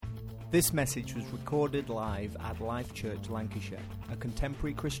This message was recorded live at Life Church Lancashire, a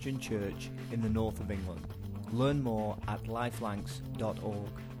contemporary Christian church in the north of England. Learn more at lifelancs.org.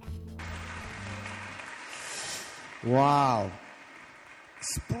 Wow.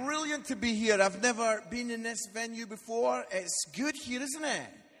 It's brilliant to be here. I've never been in this venue before. It's good here, isn't it?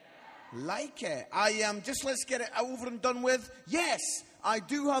 Like it. Just let's get it over and done with. Yes, I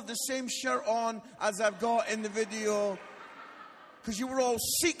do have the same shirt on as I've got in the video. Because you were all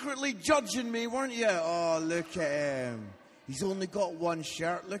secretly judging me, weren't you? Oh, look at him. He's only got one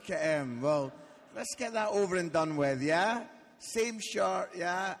shirt. Look at him. Well, let's get that over and done with, yeah? Same shirt,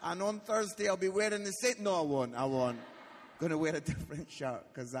 yeah? And on Thursday, I'll be wearing the same... No, I won't. I'm going to wear a different shirt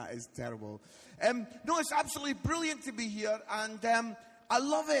because that is terrible. No, it's absolutely brilliant to be here. And I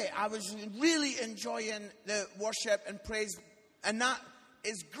love it. I was really enjoying the worship and praise. And that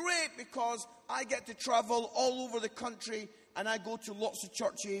is great because I get to travel all over the country. And I go to lots of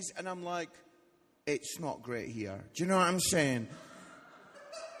churches, and I'm like, it's not great here. Do you know what I'm saying?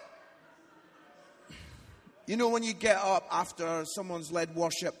 You know when you get up after someone's led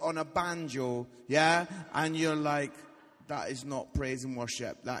worship on a banjo, yeah? And you're like, that is not praise and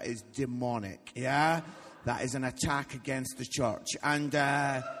worship. That is demonic, yeah? That is an attack against the church. And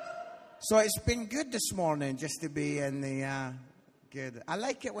so it's been good this morning just to be in the... Good. I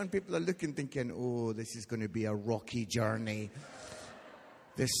like it when people are looking, thinking, oh, this is going to be a rocky journey.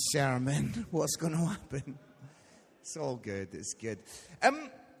 This sermon, what's going to happen? It's all good. It's good.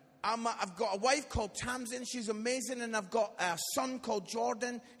 I've got a wife called Tamsin. She's amazing. And I've got a son called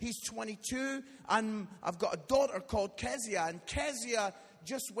Jordan. He's 22. And I've got a daughter called Kezia. And Kezia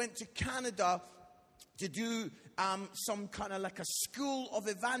just went to Canada to do some kind of like a school of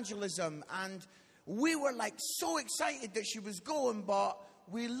evangelism. And we were like so excited that she was going, but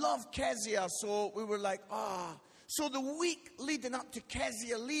we love Kezia, so we were like, So the week leading up to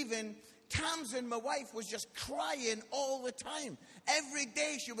Kezia leaving, Tamsin, my wife, was just crying all the time. Every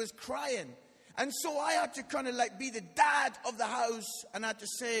day she was crying. And so I had to kind of like be the dad of the house, and I had to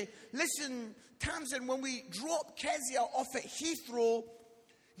say, listen, Tamsin, when we drop Kezia off at Heathrow,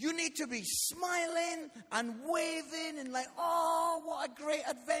 you need to be smiling and waving and like, oh, what a great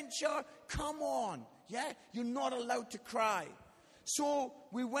adventure. Come on. Yeah, you're not allowed to cry. So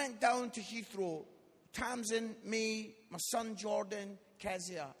we went down to Heathrow. Tamsin, me, my son Jordan,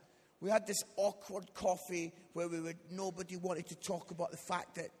 Kezia. We had this awkward coffee where nobody wanted to talk about the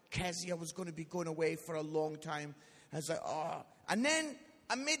fact that Kezia was going to be going away for a long time. I was like, And then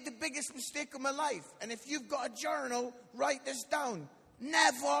I made the biggest mistake of my life. And if you've got a journal, write this down.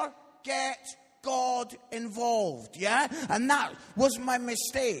 Never get God involved, yeah? And that was my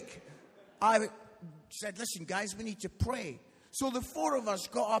mistake. I said, listen, guys, we need to pray. So the four of us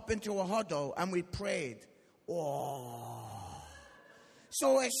got up into a huddle and we prayed. Oh.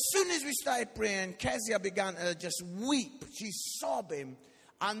 So as soon as we started praying, Kezia began to just weep. She's sobbing.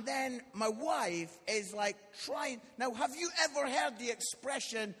 And then my wife is like trying. Now, have you ever heard the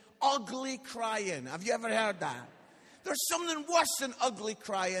expression ugly crying? Have you ever heard that? There's something worse than ugly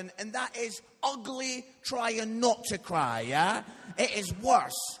crying, and that is ugly trying not to cry, yeah? It is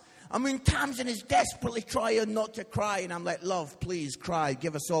worse. I mean, Tamsin is desperately trying not to cry, and I'm like, love, please cry,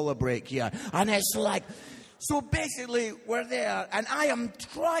 give us all a break here. And it's like, so basically, we're there, and I am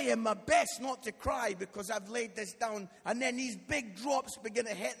trying my best not to cry because I've laid this down, and then these big drops begin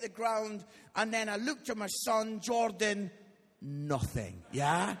to hit the ground, and then I look to my son, Jordan, nothing,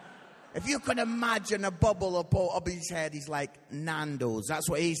 yeah? If you can imagine a bubble above his head, he's like Nando's. That's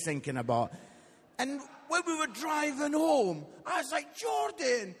what he's thinking about. And when we were driving home, I was like,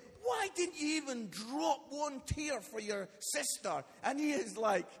 Jordan, why didn't you even drop one tear for your sister? And he is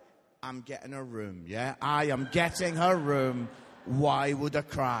like, I'm getting her room, yeah? I am getting her room. Why would I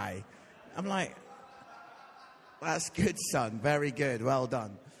cry? I'm like, that's good, son. Very good. Well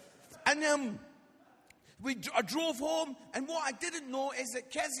done. And I drove home, and what I didn't know is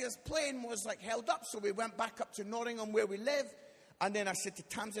that Kezia's plane was like held up, so we went back up to Nottingham where we live, and then I said to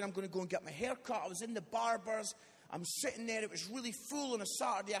Tamsin, I'm going to go and get my hair cut. I was in the barber's, I'm sitting there, it was really full on a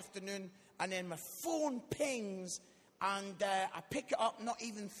Saturday afternoon, and then my phone pings, and I pick it up, not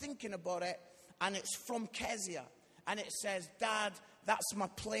even thinking about it, and it's from Kezia, and it says, Dad, that's my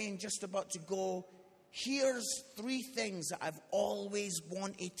plane just about to go. Here's 3 things that I've always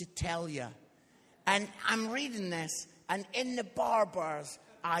wanted to tell you. And I'm reading this, and in the barbers,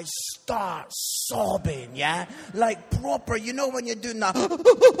 I start sobbing, yeah? Like proper, you know when you're doing that,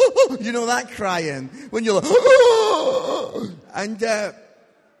 you know that crying? When you're like, and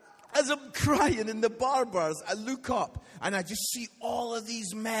as I'm crying in the barbers, I look up, and I just see all of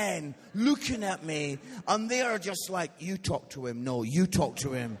these men looking at me, and they're just like, you talk to him, no, you talk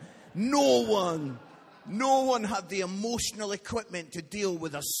to him. No one had the emotional equipment to deal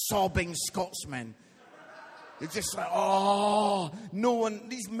with a sobbing Scotsman. It's just like,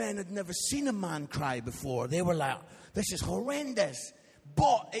 these men had never seen a man cry before. They were like, this is horrendous.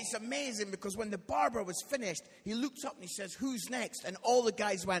 But it's amazing because when the barber was finished, he looks up and he says, who's next? And all the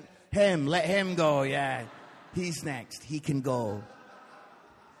guys went, him, let him go, yeah. He's next, he can go.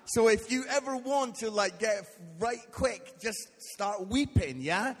 So if you ever want to get right quick, just start weeping,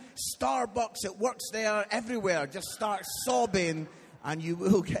 yeah? Starbucks, it works there everywhere. Just start sobbing and you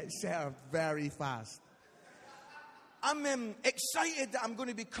will get served very fast. I'm excited that I'm going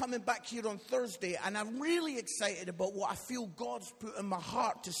to be coming back here on Thursday, and I'm really excited about what I feel God's put in my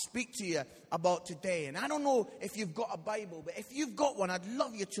heart to speak to you about today. And I don't know if you've got a Bible, but if you've got one, I'd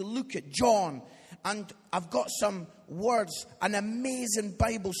love you to look at John. And I've got some words, an amazing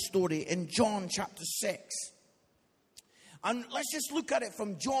Bible story in John chapter 6. And let's just look at it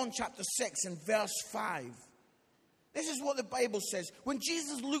from John chapter 6 and verse 5. This is what the Bible says. When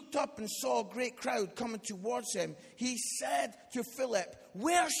Jesus looked up and saw a great crowd coming towards him, he said to Philip,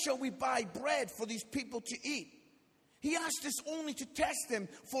 where shall we buy bread for these people to eat? He asked this only to test him,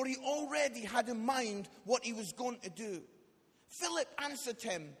 for he already had in mind what he was going to do. Philip answered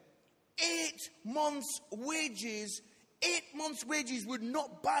him, 8 months' wages would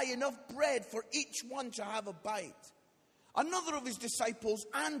not buy enough bread for each one to have a bite. Another of his disciples,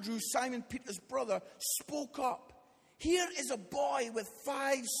 Andrew, Simon Peter's brother, spoke up. Here is a boy with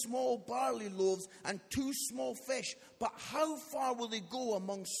 5 small barley loaves and 2 small fish, but how far will they go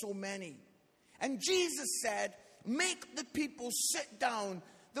among so many? And Jesus said, make the people sit down.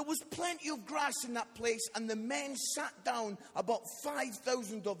 There was plenty of grass in that place, and the men sat down, about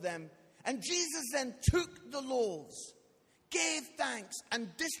 5,000 of them. And Jesus then took the loaves, gave thanks,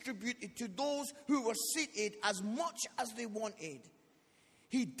 and distributed to those who were seated as much as they wanted.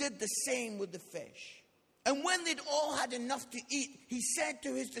 He did the same with the fish. And when they'd all had enough to eat, he said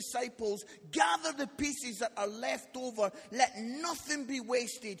to his disciples, gather the pieces that are left over, let nothing be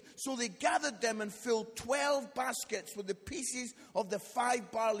wasted. So they gathered them and filled 12 baskets with the pieces of the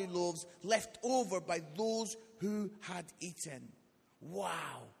 5 barley loaves left over by those who had eaten.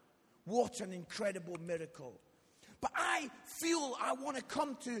 Wow, what an incredible miracle. But I feel I want to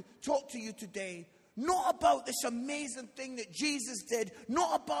come to talk to you today not about this amazing thing that Jesus did,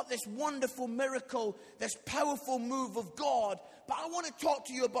 not about this wonderful miracle, this powerful move of God, but I want to talk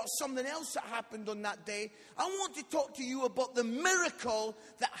to you about something else that happened on that day. I want to talk to you about the miracle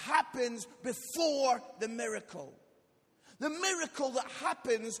that happens before the miracle. The miracle that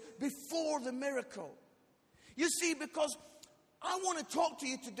happens before the miracle. You see, because I want to talk to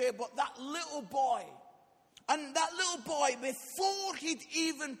you today about that little boy. And that little boy, before he'd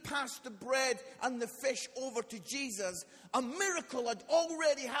even passed the bread and the fish over to Jesus, a miracle had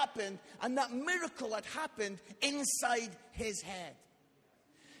already happened, and that miracle had happened inside his head.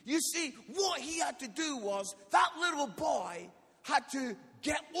 You see, what he had to do was, that little boy had to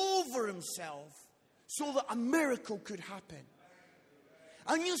get over himself so that a miracle could happen.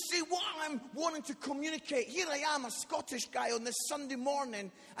 And you see, what I'm wanting to communicate, here I am, a Scottish guy on this Sunday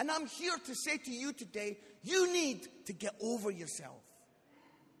morning, and I'm here to say to you today, you need to get over yourself.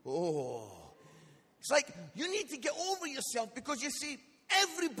 Oh, it's like you need to get over yourself because you see,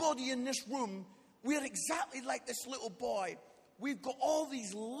 everybody in this room, we're exactly like this little boy. We've got all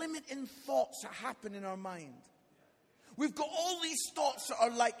these limiting thoughts that happen in our mind. We've got all these thoughts that are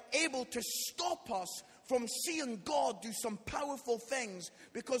like able to stop us from seeing God do some powerful things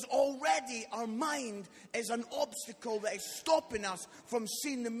because already our mind is an obstacle that is stopping us from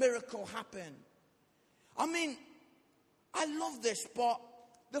seeing the miracle happen. I mean, I love this, but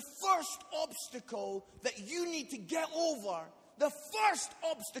the first obstacle that you need to get over,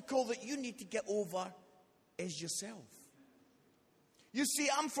 is yourself. You see,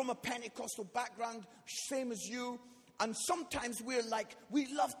 I'm from a Pentecostal background, same as you. And sometimes we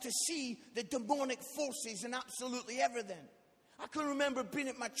love to see the demonic forces in absolutely everything. I can remember being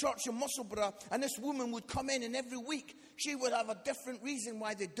at my church in Musselburgh, and this woman would come in, and every week she would have a different reason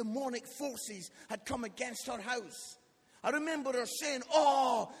why the demonic forces had come against her house. I remember her saying,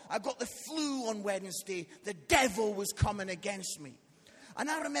 I got the flu on Wednesday. The devil was coming against me. And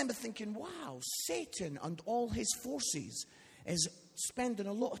I remember thinking, wow, Satan and all his forces is spending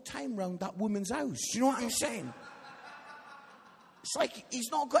a lot of time around that woman's house. Do you know what I'm saying? It's like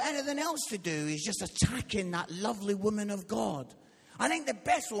he's not got anything else to do. He's just attacking that lovely woman of God. I think the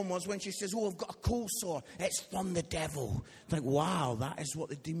best one was when she says, I've got a cold sore. It's from the devil. It's like, wow, that is what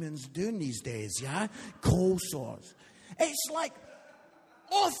the demons are doing these days, yeah? Cold sores. It's like,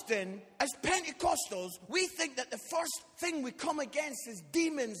 often, as Pentecostals, we think that the first thing we come against is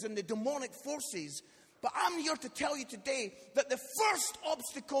demons and the demonic forces. But I'm here to tell you today that the first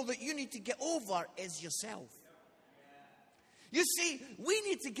obstacle that you need to get over is yourself. You see, we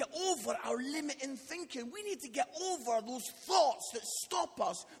need to get over our limiting thinking. We need to get over those thoughts that stop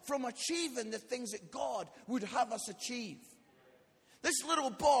us from achieving the things that God would have us achieve. This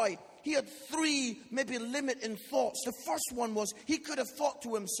little boy, he had 3 maybe limiting thoughts. The first one was he could have thought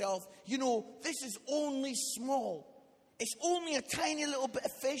to himself, this is only small. It's only a tiny little bit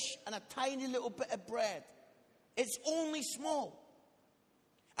of fish and a tiny little bit of bread. It's only small.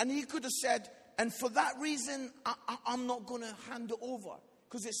 And he could have said, and for that reason, I'm not going to hand it over.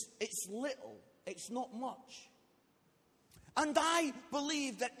 Because it's little. It's not much. And I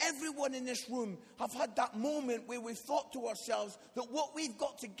believe that everyone in this room have had that moment where we've thought to ourselves that what we've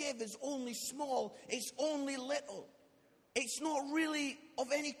got to give is only small. It's only little. It's not really of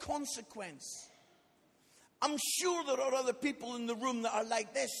any consequence. I'm sure there are other people in the room that are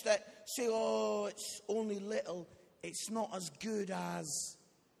like this, that say, oh, it's only little. It's not as good as...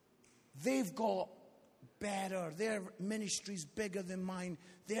 They've got better. Their ministry's bigger than mine.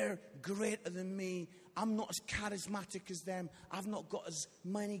 They're greater than me. I'm not as charismatic as them. I've not got as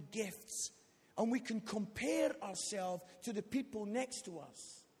many gifts. And we can compare ourselves to the people next to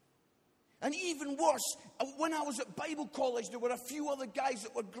us. And even worse, when I was at Bible college, there were a few other guys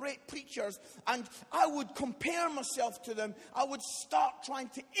that were great preachers. And I would compare myself to them. I would start trying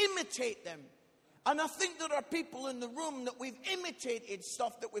to imitate them. And I think there are people in the room that we've imitated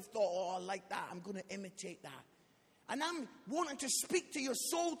stuff that we've thought, oh, I like that. I'm going to imitate that. And I'm wanting to speak to your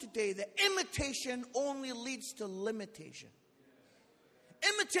soul today that imitation only leads to limitation.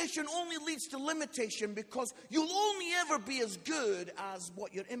 Imitation only leads to limitation because you'll only ever be as good as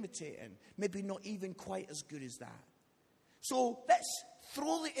what you're imitating. Maybe not even quite as good as that. So let's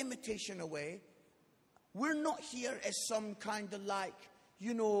throw the imitation away. We're not here as some kind of like,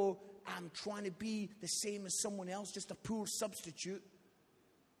 I'm trying to be the same as someone else, just a poor substitute.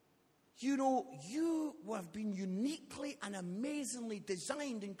 You have been uniquely and amazingly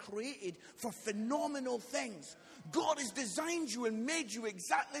designed and created for phenomenal things. God has designed you and made you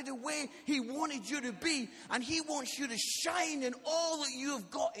exactly the way He wanted you to be. And He wants you to shine in all that you have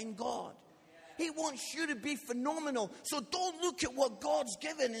got in God. He wants you to be phenomenal. So don't look at what God's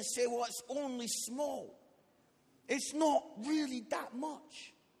given and say, well, it's only small. It's not really that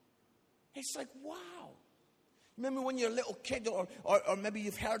much. It's like, wow. Remember when you're a little kid, or maybe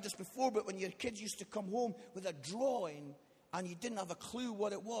you've heard this before, but when your kids used to come home with a drawing and you didn't have a clue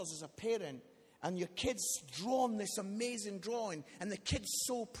what it was as a parent, and your kid's drawn this amazing drawing and the kid's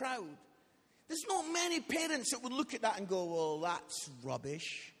so proud. There's not many parents that would look at that and go, well, that's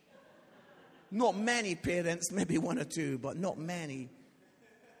rubbish. Not many parents, maybe 1 or 2, but not many.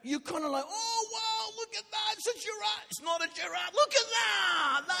 You're kind of like, oh, wow, look at that. It's a giraffe. It's not a giraffe. Look at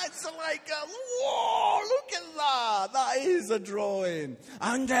that. That's like whoa, look at that. That is a drawing.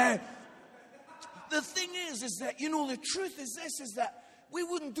 And the thing is that, the truth is this, is that we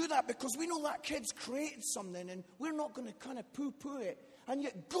wouldn't do that because we know that kid's created something and we're not going to kind of poo-poo it. And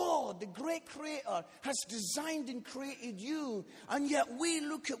yet God, the great creator, has designed and created you. And yet we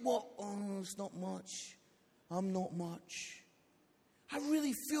look at it's not much. I'm not much. I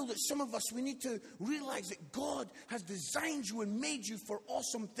really feel that some of us, we need to realize that God has designed you and made you for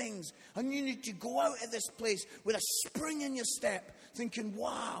awesome things. And you need to go out of this place with a spring in your step, thinking,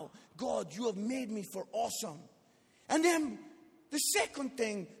 wow, God, you have made me for awesome. And then the second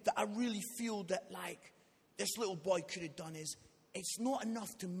thing that I really feel that like this little boy could have done is, it's not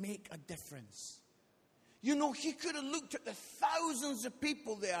enough to make a difference. He could have looked at the thousands of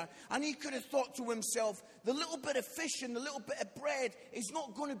people there and he could have thought to himself, the little bit of fish and the little bit of bread is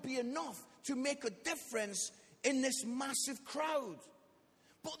not going to be enough to make a difference in this massive crowd.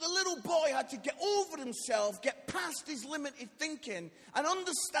 But the little boy had to get over himself, get past his limited thinking and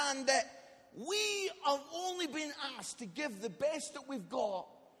understand that we have only been asked to give the best that we've got,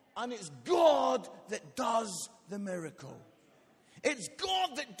 and it's God that does the miracle. It's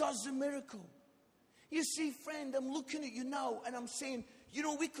God that does the miracle. You see, friend, I'm looking at you now and I'm saying,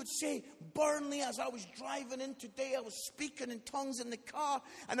 we could say Burnley, as I was driving in today, I was speaking in tongues in the car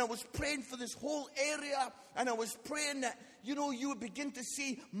and I was praying for this whole area and I was praying that, you would begin to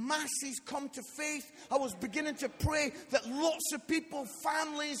see masses come to faith. I was beginning to pray that lots of people,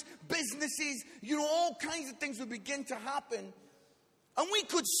 families, businesses, all kinds of things would begin to happen. And we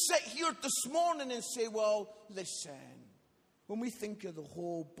could sit here this morning and say, well, listen. When we think of the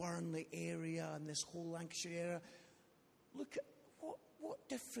whole Burnley area and this whole Lancashire area, look at what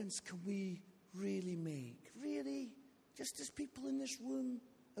difference can we really make? Really? just as people in this room,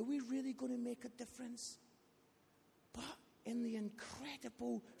 are we really going to make a difference? But in the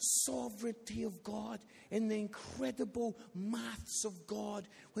incredible sovereignty of God, in the incredible maths of God,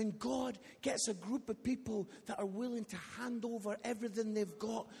 when God gets a group of people that are willing to hand over everything they've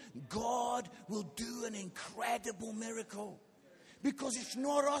got, God will do an incredible miracle. Because it's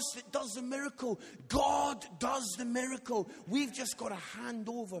not us that does the miracle. God does the miracle. We've just got to hand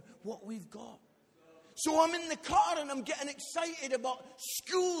over what we've got. So I'm in the car and I'm getting excited about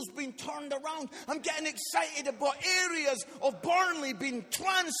schools being turned around. I'm getting excited about areas of Burnley being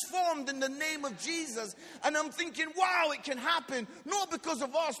transformed in the name of Jesus. And I'm thinking, wow, it can happen. Not because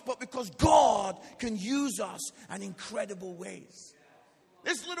of us, but because God can use us in incredible ways.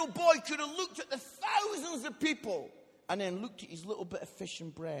 This little boy could have looked at the thousands of people and then looked at his little bit of fish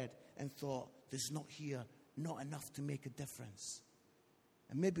and bread and thought, there's not enough to make a difference.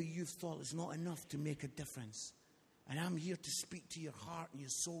 And maybe you've thought it's not enough to make a difference. And I'm here to speak to your heart and your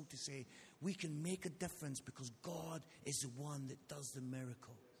soul to say, we can make a difference because God is the one that does the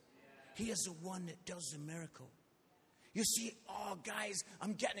miracle. He is the one that does the miracle. You see, oh guys,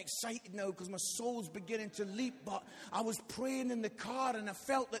 I'm getting excited now because my soul's beginning to leap. But I was praying in the car and I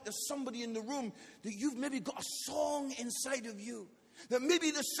felt that there's somebody in the room that you've maybe got a song inside of you. That maybe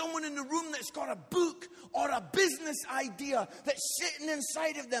there's someone in the room that's got a book or a business idea that's sitting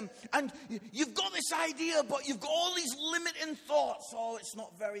inside of them. And you've got this idea, but you've got all these limiting thoughts. Oh, it's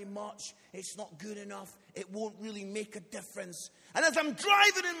not very much. It's not good enough. It won't really make a difference. And as I'm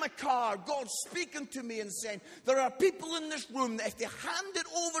driving in my car, God's speaking to me and saying, there are people in this room that if they hand it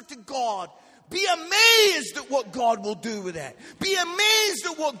over to God, be amazed at what God will do with it. Be amazed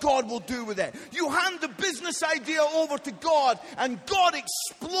at what God will do with it. You hand the business idea over to God and God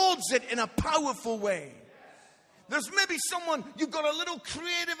explodes it in a powerful way. There's maybe someone, you've got a little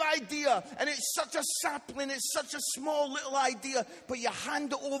creative idea and it's such a sapling, it's such a small little idea, but you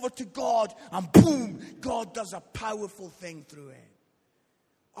hand it over to God and boom, God does a powerful thing through it.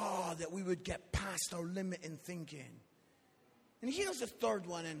 Oh, that we would get past our limit in thinking. And here's the third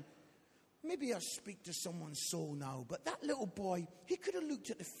one, and maybe I'll speak to someone's soul now, but that little boy, he could have looked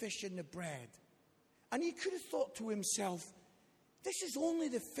at the fish and the bread and he could have thought to himself, this is only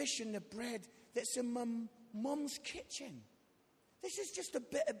the fish and the bread that's in my mum's kitchen. This is just a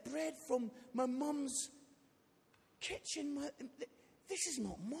bit of bread from my mum's kitchen. This is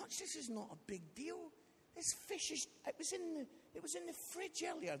not much. This is not a big deal. This fish is, it was in the fridge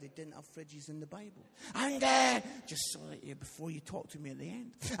earlier. They didn't have fridges in the Bible. And just so that you, before you talk to me at the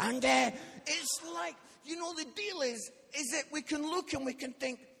end. And it's like, you know, the deal is that we can look and we can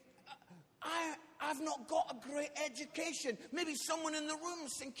think, I've not got a great education. Maybe someone in the room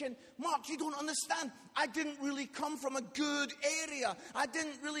is thinking, Mark, you don't understand. I didn't really come from a good area. I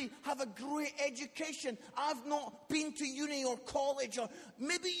didn't really have a great education. I've not been to uni or college. Or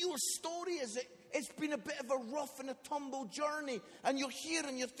maybe your story is that it's been a bit of a rough and a tumble journey. And you're here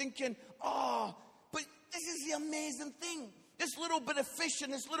and you're thinking, but this is the amazing thing. This little bit of fish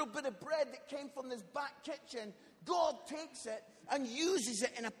and this little bit of bread that came from this back kitchen, God takes it and uses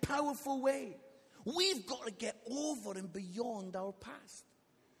it in a powerful way. We've got to get over and beyond our past.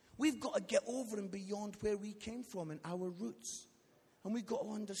 We've got to get over and beyond where we came from and our roots. And we've got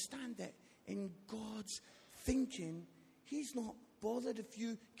to understand that in God's thinking, He's not bothered if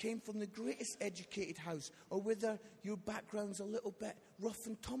you came from the greatest educated house or whether your background's a little bit rough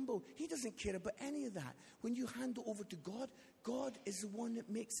and tumble. He doesn't care about any of that. When you hand it over to God, God is the one that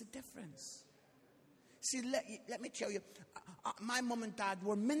makes a difference. See, let me tell you, my mum and dad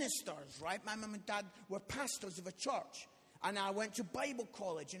were ministers, right? My mum and dad were pastors of a church. And I went to Bible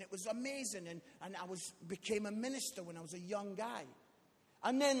college, and it was amazing. And I became a minister when I was a young guy.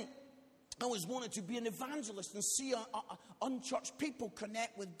 And then I was wanted to be an evangelist and see unchurched people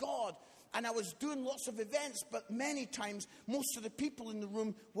connect with God. And I was doing lots of events, but many times, most of the people in the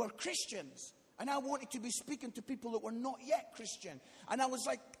room were Christians. And I wanted to be speaking to people that were not yet Christian. And I was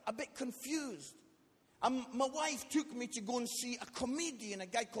like a bit confused. My wife took me to go and see a comedian, a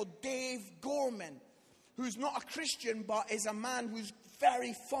guy called Dave Gorman, who's not a Christian, but is a man who's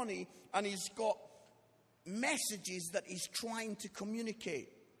very funny, and he's got messages that he's trying to communicate.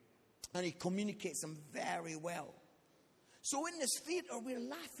 And he communicates them very well. So in this theater, we're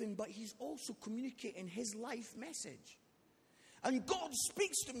laughing, but he's also communicating his life message. And God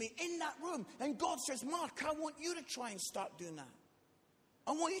speaks to me in that room, and God says, Mark, I want you to try and start doing that.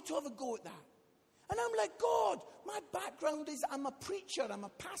 I want you to have a go at that. And I'm like, God, my background is I'm a preacher. I'm a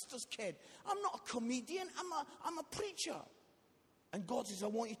pastor's kid. I'm not a comedian. I'm a preacher. And God says, I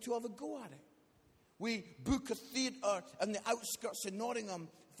want you to have a go at it. We book a theatre in the outskirts of Nottingham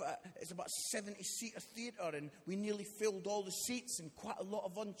it's about a 70-seater theatre, and we nearly filled all the seats, and quite a lot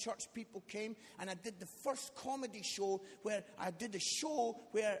of unchurched people came. And I did the first comedy show where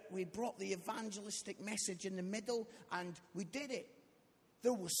we brought the evangelistic message in the middle, and we did it.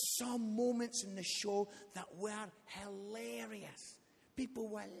 There were some moments in the show that were hilarious. People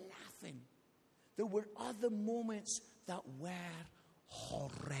were laughing. There were other moments that were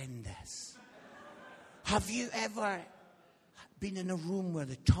horrendous. Have you ever been in a room where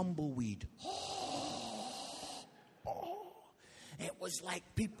the tumbleweed? It was like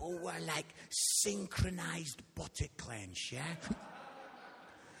people were like synchronized buttock clench, yeah?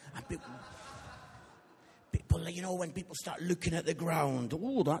 And people, you know, when people start looking at the ground,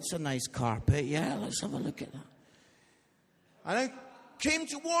 oh, that's a nice carpet, yeah, let's have a look at that. And I came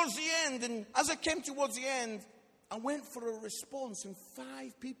towards the end, and as I came towards the end, I went for a response, and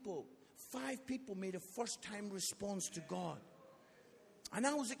five people made a first-time response to God. And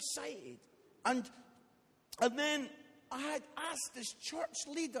I was excited. And then I had asked this church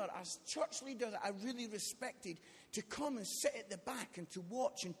leader that I really respected, to come and sit at the back and to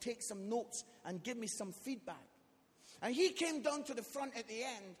watch and take some notes and give me some feedback. And he came down to the front at the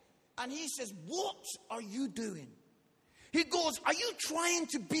end, and he says, "What are you doing?" He goes, "Are you trying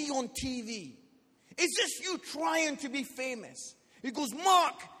to be on TV? Is this you trying to be famous?" He goes,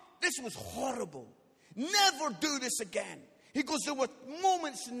 "Mark, this was horrible. Never do this again." He goes, "There were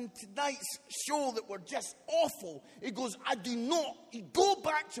moments in tonight's show that were just awful." He goes, "I do not. You go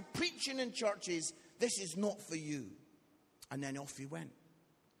back to preaching in churches. This is not for you." And then off he went.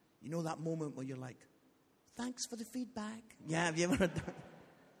 You know that moment where you're like, "Thanks for the feedback." Yeah, have you ever heard that?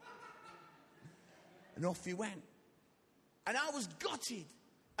 And off he went. And I was gutted.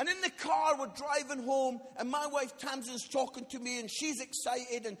 And in the car, we're driving home, and my wife Tamsin's talking to me, and she's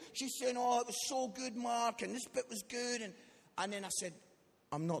excited, and she's saying, "Oh, it was so good, Mark, and this bit was good." And then I said,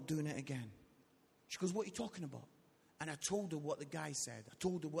 "I'm not doing it again." She goes, "What are you talking about?" And I told her what the guy said. I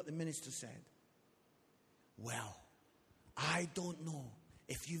told her what the minister said. Well, I don't know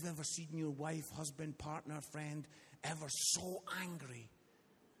if you've ever seen your wife, husband, partner, friend ever so angry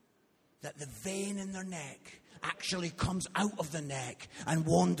that the vein in their neck actually comes out of the neck and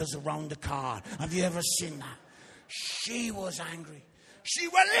wanders around the car. Have you ever seen that? She was angry. She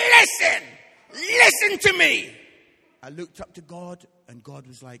went, listen to me. I looked up to God, and God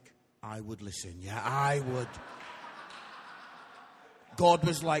was like, "I would listen. Yeah, I would." God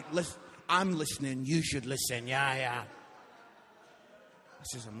was like, "Listen, I'm listening. You should listen. Yeah. I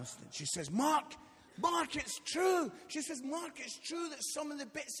says, "I'm listening." She says, Mark, it's true." She says, "Mark, it's true that some of the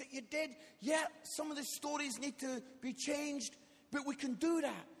bits that you did, yeah, some of the stories need to be changed, but we can do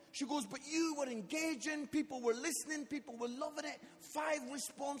that." She goes, "But you were engaging, people were listening, people were loving it, 5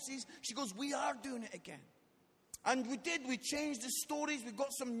 responses." She goes, "We are doing it again." And we did. We changed the stories. We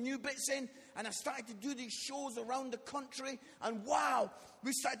got some new bits in. And I started to do these shows around the country. And wow,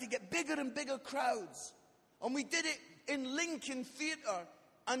 we started to get bigger and bigger crowds. And we did it in Lincoln Theatre.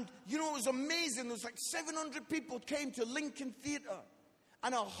 And, you know, it was amazing. There was like 700 people came to Lincoln Theatre.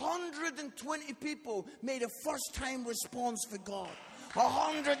 And 120 people made a first-time response for God.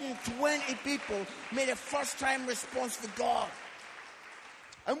 120 people made a first-time response for God.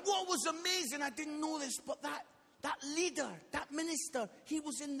 And what was amazing, I didn't know this, but that leader, that minister, he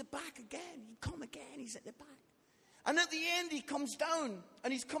was in the back again. He'd come again, he's at the back. And at the end, he comes down,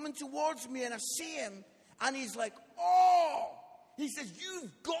 and he's coming towards me, and I see him, and he's like, "Oh," he says,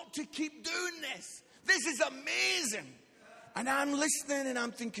 "you've got to keep doing this. This is amazing." And I'm listening, and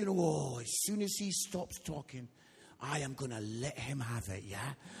I'm thinking, oh, as soon as he stops talking, I am going to let him have it,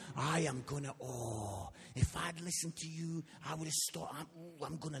 yeah? I am going to, if I'd listened to you, I would have stopped.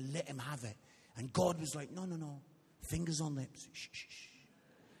 I'm going to let him have it. And God was like, no. Fingers on lips. Shh.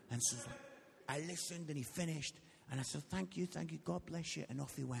 And so I listened, and he finished. And I said, thank you, God bless you. And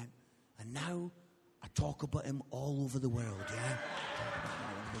off he went. And now I talk about him all over the world, yeah?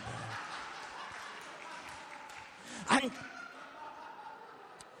 And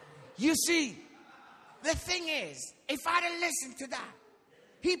you see, the thing is, if I'd have listened to that,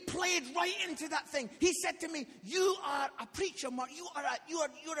 he played right into that thing. He said to me, "You are a preacher, Mark. You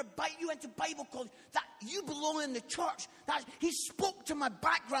went to Bible college. That you belong in the church." He spoke to my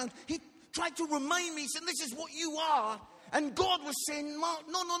background. He tried to remind me. He said, "This is what you are." And God was saying, "Mark,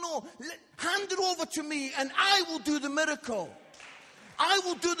 no. Hand it over to me, and I will do the miracle. I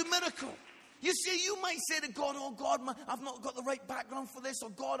will do the miracle." You see, you might say to God, "Oh, God, I've not got the right background for this." Or,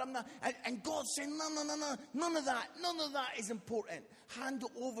 "God, I'm not." And God's saying, no. None of that is important. Hand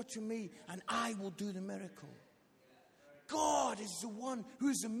it over to me, and I will do the miracle. God is the one who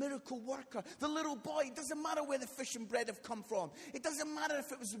is a miracle worker. The little boy, it doesn't matter where the fish and bread have come from. It doesn't matter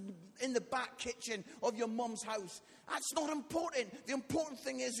if it was in the back kitchen of your mum's house. That's not important. The important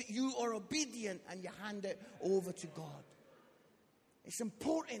thing is that you are obedient and you hand it over to God. It's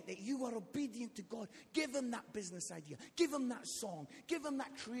important that you are obedient to God. Give him that business idea. Give him that song. Give him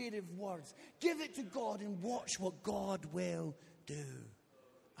that creative words. Give it to God and watch what God will do.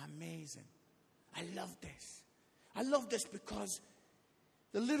 Amazing. I love this. I love this because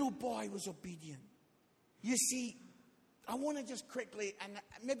the little boy was obedient. You see, I want to just quickly, and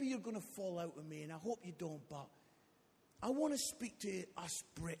maybe you're going to fall out with me, and I hope you don't, but I want to speak to us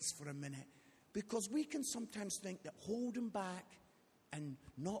Brits for a minute, because we can sometimes think that holding back and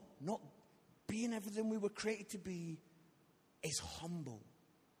not being everything we were created to be is humble.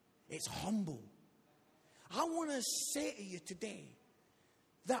 It's humble. I want to say to you today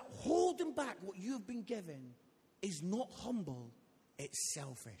that holding back what you've been given is not humble, it's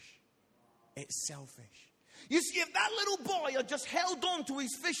selfish. It's selfish. You see, if that little boy had just held on to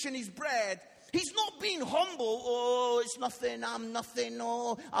his fish and his bread, he's not being humble. Oh, it's nothing, I'm nothing.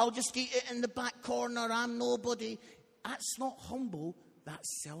 Oh, I'll just eat it in the back corner, I'm nobody. That's not humble,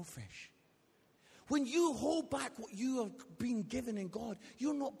 that's selfish. When you hold back what you have been given in God,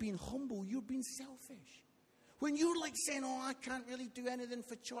 you're not being humble, you're being selfish. When you're like saying, oh, I can't really do anything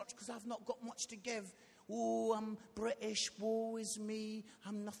for church because I've not got much to give. Oh, I'm British, woe is me,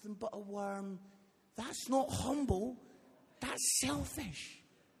 I'm nothing but a worm. That's not humble, that's selfish.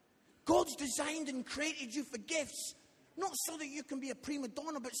 God's designed and created you for gifts. Not so that you can be a prima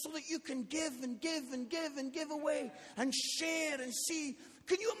donna, but so that you can give and give and give and give away and share and see.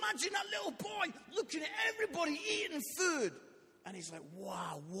 Can you imagine that little boy looking at everybody eating food? And he's like,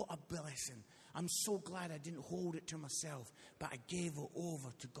 wow, what a blessing. I'm so glad I didn't hold it to myself, but I gave it over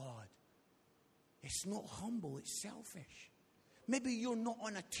to God. It's not humble, it's selfish. Maybe you're not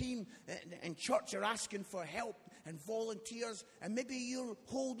on a team in church, you're asking for help and volunteers, and maybe you're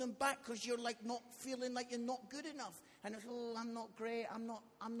holding back because you're like not feeling like you're not good enough. And it's, oh, I'm not great, I'm not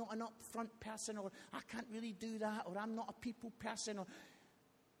an upfront person, or I can't really do that, or I'm not a people person.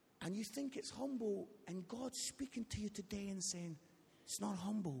 And you think it's humble, and God's speaking to you today and saying, it's not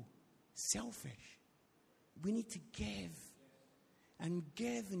humble, selfish. We need to give and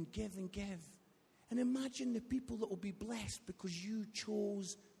give and give and give. And imagine the people that will be blessed because you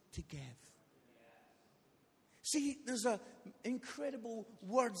chose to give. See, there's incredible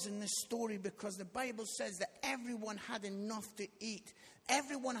words in this story because the Bible says that everyone had enough to eat.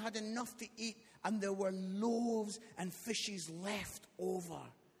 Everyone had enough to eat, and there were loaves and fishes left over.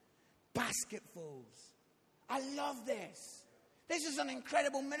 Basketfuls. I love this. This is an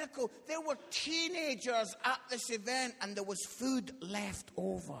incredible miracle. There were teenagers at this event, and there was food left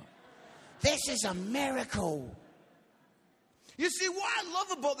over. This is a miracle. You see, what I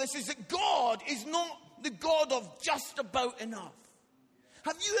love about this is that God is not the God of just about enough.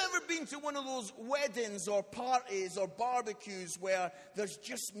 Have you ever been to one of those weddings or parties or barbecues where there's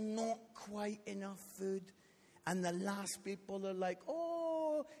just not quite enough food? And the last people are like,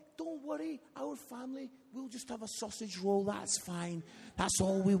 oh, don't worry, our family, we'll just have a sausage roll, that's fine. That's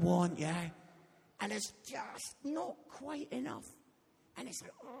all we want, yeah? And it's just not quite enough. And it's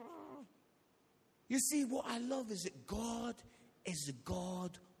like, oh. You see, what I love is that God is the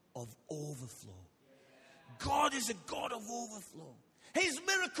God of overflow. God is a God of overflow. His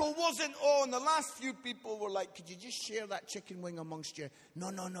miracle wasn't, oh, and the last few people were like, could you just share that chicken wing amongst you?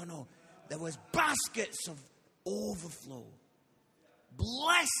 No. There was baskets of overflow.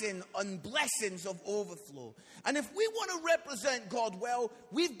 Blessing and blessings of overflow. And if we want to represent God well,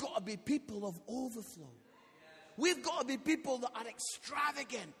 we've got to be people of overflow. We've got to be people that are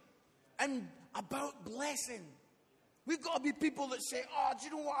extravagant and about blessing. We've got to be people that say, oh, do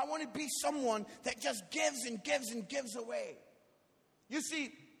you know what? I want to be someone that just gives and gives and gives away. You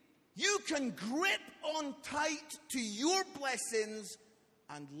see, you can grip on tight to your blessings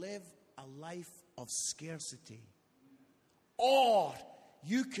and live a life of scarcity. Or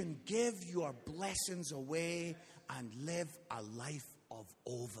you can give your blessings away and live a life of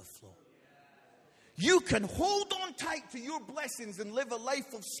overflow. You can hold on tight to your blessings and live a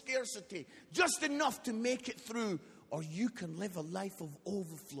life of scarcity, just enough to make it through. Or you can live a life of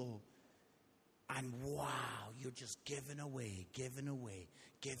overflow. And wow, you're just giving away, giving away,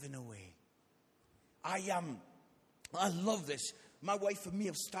 giving away. I love this. My wife and me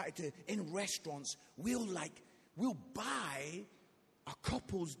have started to, in restaurants, we'll buy a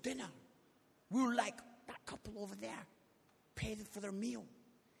couple's dinner. We're like, that couple over there, pay for their meal.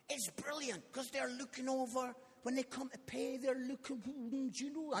 It's brilliant because they're looking over. When they come to pay, they're looking, do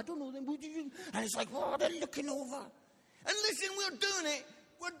you know, I don't know them. And it's like, oh, they're looking over. And listen, we're doing it.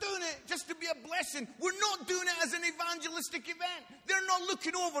 We're doing it just to be a blessing. We're not doing it as an evangelistic event. They're not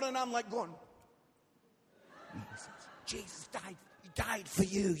looking over and I'm like going, Jesus died. He died for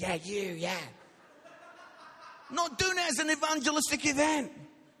you. Yeah, you, yeah. Not doing it as an evangelistic event.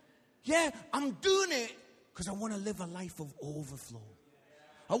 Yeah, I'm doing it because I want to live a life of overflow.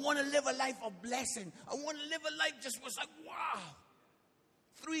 I want to live a life of blessing. I want to live a life just was like, wow.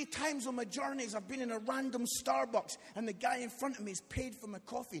 3 times on my journeys, I've been in a random Starbucks and the guy in front of me has paid for my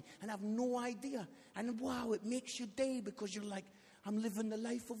coffee and I have no idea. And wow, it makes your day because you're like, I'm living the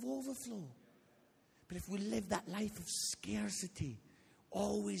life of overflow. But if we live that life of scarcity,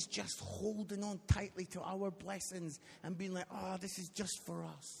 always just holding on tightly to our blessings and being like, oh, this is just for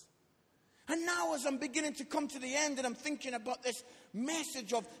us. And now as I'm beginning to come to the end and I'm thinking about this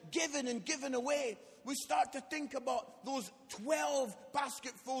message of giving and giving away, we start to think about those 12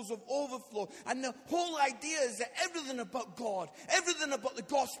 basketfuls of overflow. And the whole idea is that everything about God, everything about the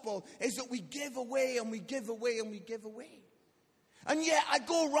gospel is that we give away and we give away and we give away. And yet I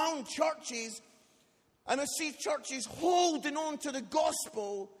go around churches and I see churches holding on to the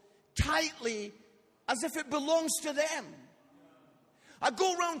gospel tightly as if it belongs to them. I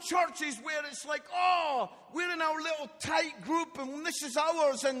go around churches where it's like, oh, we're in our little tight group and this is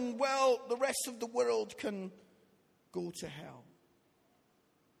ours and, well, the rest of the world can go to hell.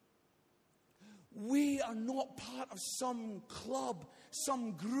 We are not part of some club,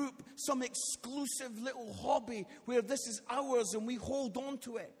 some group, some exclusive little hobby where this is ours and we hold on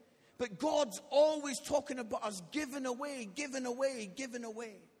to it. But God's always talking about us giving away, giving away, giving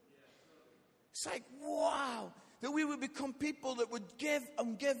away. It's like, wow. That we would become people that would give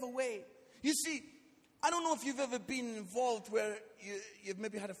and give away. You see, I don't know if you've ever been involved where you've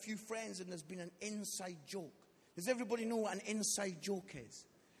maybe had a few friends and there's been an inside joke. Does everybody know what an inside joke is?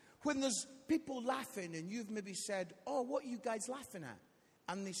 When there's people laughing and you've maybe said, oh, what are you guys laughing at?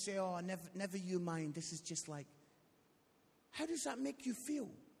 And they say, oh, never you mind. This is just like, how does that make you feel?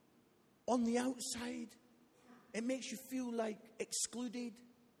 On the outside, it makes you feel like excluded.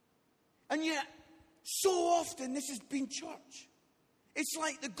 And yet, so often this has been church. It's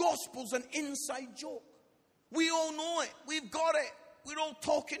like the gospel's an inside joke. We all know it. We've got it. We're all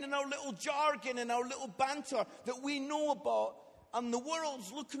talking in our little jargon and our little banter that we know about. And the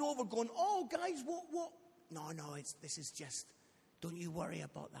world's looking over going, oh, guys, what? No, this is just, don't you worry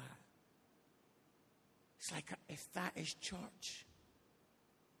about that. It's like, if that is church.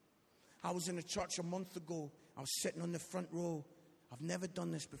 I was in a church a month ago. I was sitting on the front row. I've never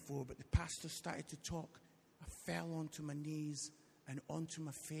done this before, but the pastor started to talk. I fell onto my knees and onto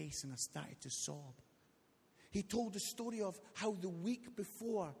my face and I started to sob. He told the story of how the week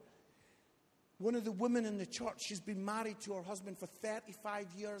before, one of the women in the church, she's been married to her husband for 35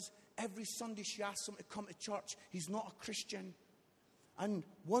 years. Every Sunday she asks him to come to church. He's not a Christian. And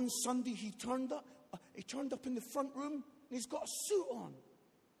one Sunday he turned up in the front room and he's got a suit on.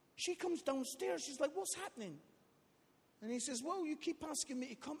 She comes downstairs. She's like, what's happening? And he says, well, you keep asking me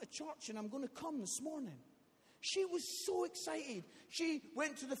to come to church and I'm going to come this morning. She was so excited. She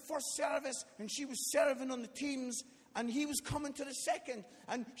went to the first service and she was serving on the teams and he was coming to the second.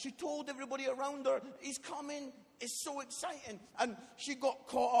 And she told everybody around her, he's coming. It's so exciting. And she got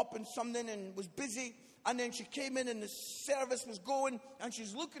caught up in something and was busy. And then she came in and the service was going and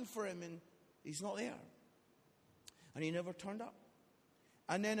she's looking for him and he's not there. And he never turned up.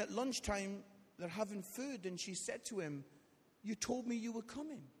 And then at lunchtime, they're having food and she said to him, you told me you were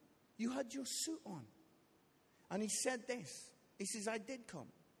coming. You had your suit on. And he said this. He says, I did come.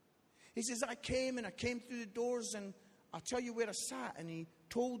 He says, I came through the doors and I'll tell you where I sat. And he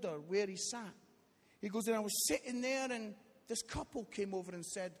told her where he sat. He goes, and I was sitting there and this couple came over and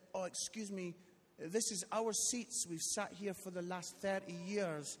said, oh, excuse me, this is our seats. We've sat here for the last 30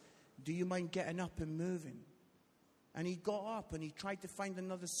 years. Do you mind getting up and moving? And he got up and he tried to find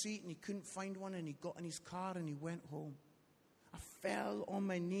another seat and he couldn't find one and he got in his car and he went home. I fell on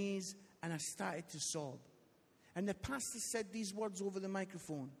my knees and I started to sob. And the pastor said these words over the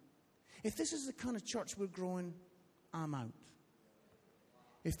microphone. If this is the kind of church we're growing, I'm out.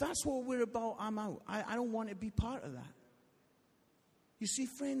 If that's what we're about, I'm out. I don't want to be part of that. You see,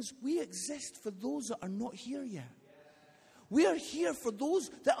 friends, we exist for those that are not here yet. We are here for those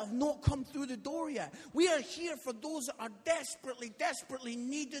that have not come through the door yet. We are here for those that are desperately, desperately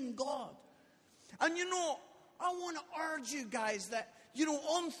needing God. And you know, I want to urge you guys that, you know,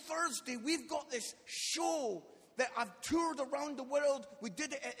 on Thursday, we've got this show that I've toured around the world. We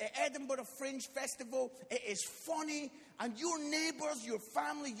did it at the Edinburgh Fringe Festival. It is funny. And your neighbors, your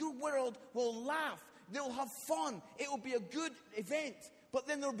family, your world will laugh. They'll have fun. It will be a good event. But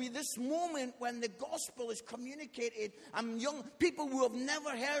then there'll be this moment when the gospel is communicated, and young people who have never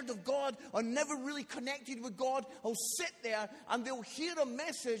heard of God or never really connected with God will sit there and they'll hear a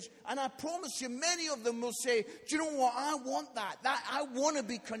message, and I promise you many of them will say, do you know what, I want that. I want to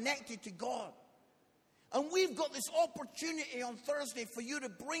be connected to God. And we've got this opportunity on Thursday for you to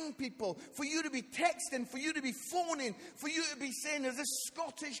bring people, for you to be texting, for you to be phoning, for you to be saying, there's this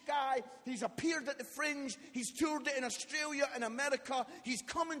Scottish guy, he's appeared at the Fringe, he's toured it in Australia and America, he's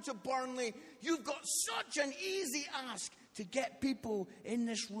coming to Burnley. You've got such an easy ask to get people in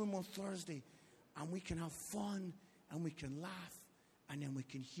this room on Thursday. And we can have fun, and we can laugh, and then we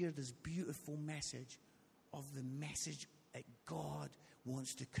can hear this beautiful message of the message that God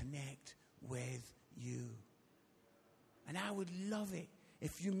wants to connect with you. And I would love it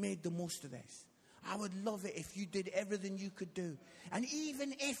if you made the most of this. I would love it if you did everything you could do. And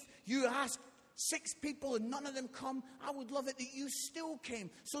even if you asked 6 people and none of them come, I would love it that you still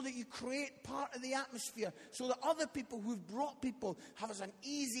came, so that you create part of the atmosphere, so that other people who've brought people have us an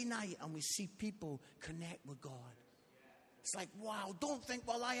easy night and we see people connect with God. It's like, wow, don't think,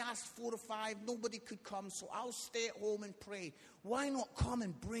 well, I asked 4 or 5, nobody could come, so I'll stay at home and pray. Why not come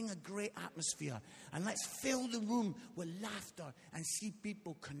and bring a great atmosphere? And let's fill the room with laughter and see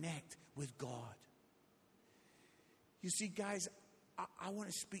people connect with God. You see, guys, I want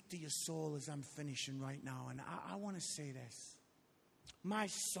to speak to your soul as I'm finishing right now. And I want to say this. My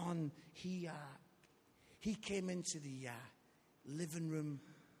son, he came into the living room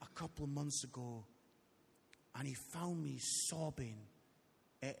a couple of months ago. And he found me sobbing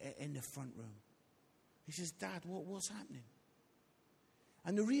in the front room. He says, Dad, what's happening?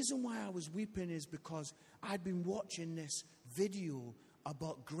 And the reason why I was weeping is because I'd been watching this video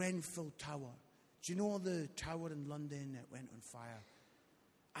about Grenfell Tower. Do you know the tower in London that went on fire?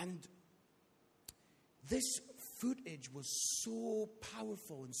 And this footage was so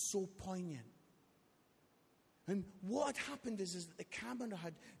powerful and so poignant. And what had happened is that the camera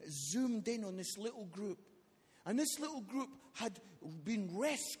had zoomed in on this little group. And this little group had been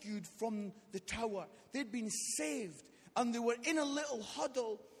rescued from the tower. They'd been saved. And they were in a little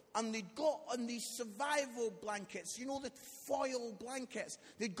huddle. And they'd got on these survival blankets. You know, the foil blankets.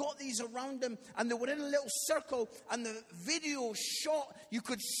 They'd got these around them. And they were in a little circle. And the video shot, you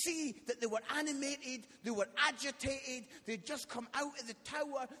could see that they were animated. They were agitated. They'd just come out of the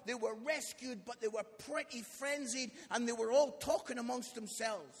tower. They were rescued. But they were pretty frenzied. And they were all talking amongst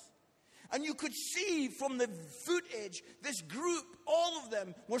themselves. And you could see from the footage, this group, all of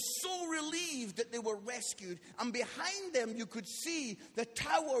them, were so relieved that they were rescued. And behind them, you could see the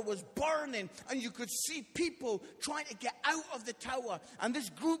tower was burning. And you could see people trying to get out of the tower. And this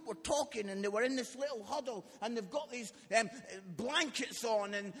group were talking, and they were in this little huddle. And they've got these blankets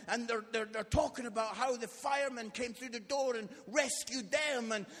on. And they're talking about how the firemen came through the door and rescued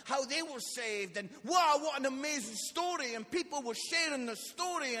them. And how they were saved. And wow, what an amazing story. And people were sharing the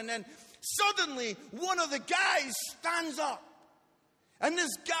story. And then suddenly, one of the guys stands up. And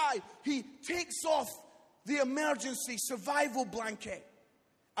this guy, he takes off the emergency survival blanket.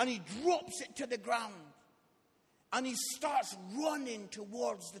 And he drops it to the ground. And he starts running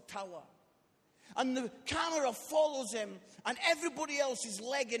towards the tower. And the camera follows him. And everybody else is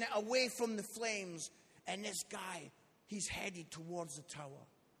legging it away from the flames. And this guy, he's headed towards the tower.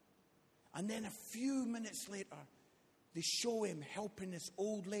 And then a few minutes later, they show him helping this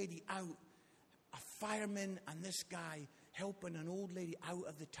old lady out. A fireman and this guy helping an old lady out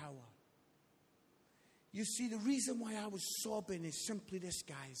of the tower. You see, the reason why I was sobbing is simply this,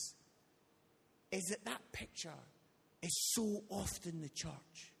 guys. Is that picture is so often the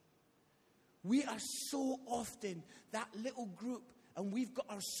church. We are so often that little group, and we've got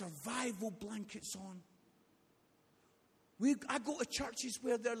our survival blankets on. I go to churches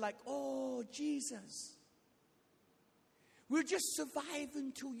where they're like, oh, Jesus, we're just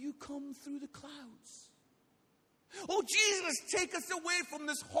surviving till you come through the clouds. Oh, Jesus, take us away from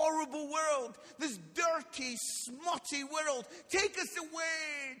this horrible world, this dirty, smutty world. Take us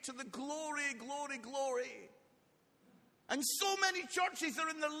away to the glory, glory, glory. And so many churches are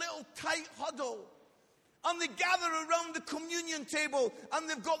in their little tight huddle. And they gather around the communion table and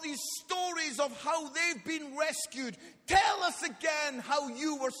they've got these stories of how they've been rescued. Tell us again how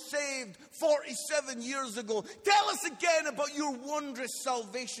you were saved 47 years ago. Tell us again about your wondrous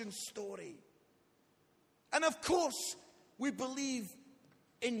salvation story. And of course, we believe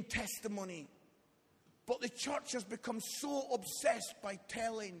in testimony. But the church has become so obsessed by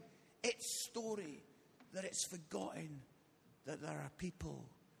telling its story that it's forgotten that there are people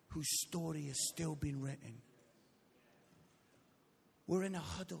whose story is still being written. We're in a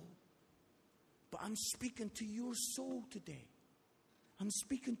huddle. But I'm speaking to your soul today. I'm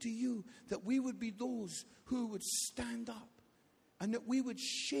speaking to you that we would be those who would stand up and that we would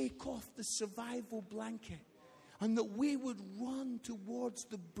shake off the survival blanket and that we would run towards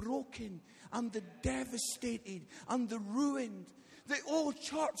the broken and the devastated and the ruined. That, oh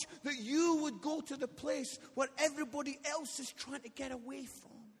church, that you would go to the place where everybody else is trying to get away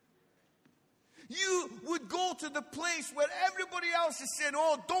from. You would go to the place where everybody else is saying,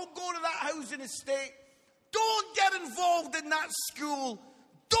 oh, don't go to that housing estate. Don't get involved in that school.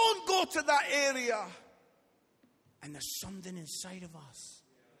 Don't go to that area. And there's something inside of us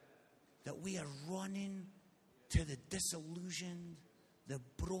that we are running to the disillusioned, the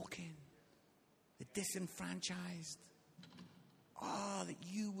broken, the disenfranchised. Oh, that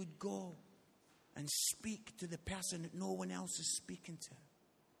you would go and speak to the person that no one else is speaking to.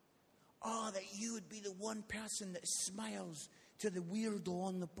 Oh, that you would be the one person that smiles to the weirdo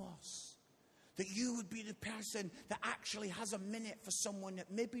on the bus. That you would be the person that actually has a minute for someone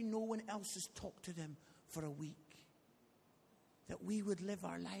that maybe no one else has talked to them for a week. That we would live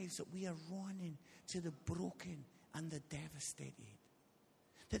our lives, that we are running to the broken and the devastated.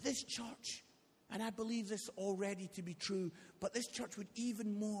 That this church, and I believe this already to be true, but this church would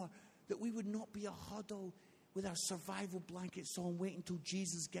even more, that we would not be a huddle with our survival blankets on waiting until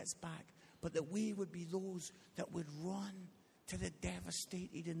Jesus gets back, but that we would be those that would run to the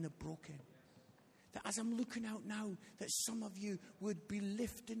devastated and the broken. That as I'm looking out now, that some of you would be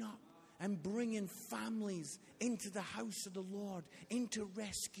lifting up and bringing families into the house of the Lord, into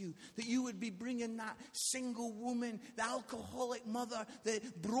rescue. That you would be bringing that single woman, the alcoholic mother, the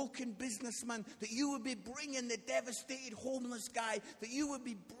broken businessman. That you would be bringing the devastated homeless guy. That you would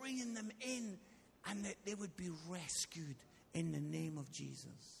be bringing them in and that they would be rescued in the name of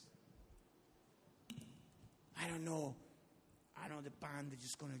Jesus. I don't know the band is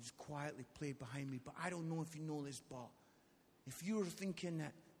just going to just quietly play behind me, but I don't know if you know this, but if you're thinking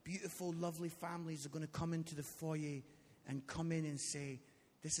that beautiful, lovely families are going to come into the foyer and come in and say,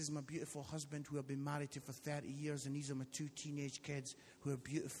 this is my beautiful husband who I've been married to for 30 years and these are my 2 teenage kids who are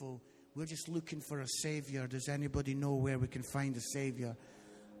beautiful. We're just looking for a savior. Does anybody know where we can find a savior?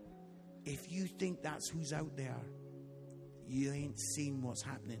 If you think that's who's out there, you ain't seen what's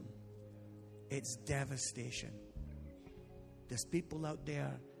happening. It's devastation. There's people out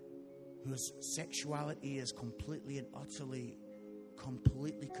there whose sexuality is completely and utterly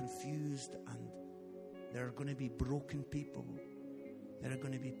completely confused, and there are going to be broken people. There are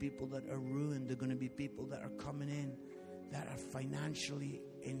going to be people that are ruined. There are going to be people that are coming in that are financially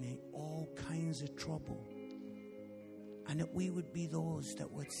in all kinds of trouble. And that we would be those that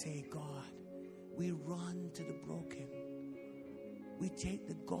would say, God, we run to the broken. We take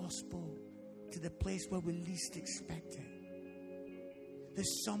the gospel to the place where we least expect it.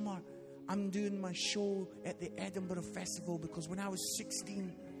 This summer, I'm doing my show at the Edinburgh Festival because when I was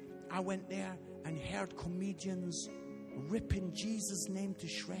 16, I went there and heard comedians ripping Jesus' name to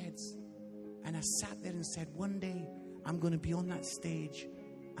shreds. And I sat there and said, one day I'm going to be on that stage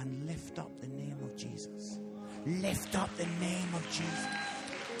and lift up the name of Jesus. Lift up the name of Jesus.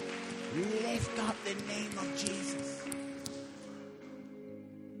 Lift up the name of Jesus.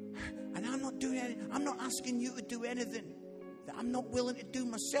 And I'm not asking you to do anything that I'm not willing to do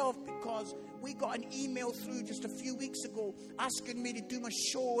myself, because we got an email through just a few weeks ago asking me to do my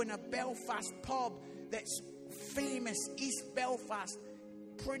show in a Belfast pub that's famous, East Belfast.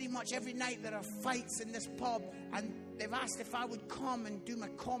 Pretty much every night there are fights in this pub, and they've asked if I would come and do my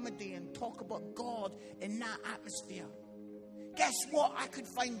comedy and talk about God in that atmosphere. Guess what? I could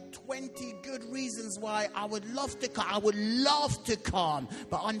find 20 good reasons why I would love to come. I would love to come,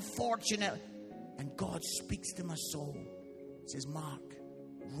 but unfortunately, and God speaks to my soul. Says, Mark,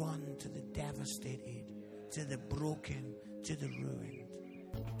 run to the devastated, to the broken, to the ruined.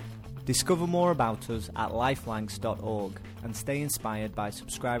 Discover more about us at lifelanks.org and stay inspired by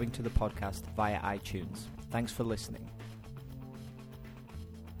subscribing to the podcast via iTunes. Thanks for listening.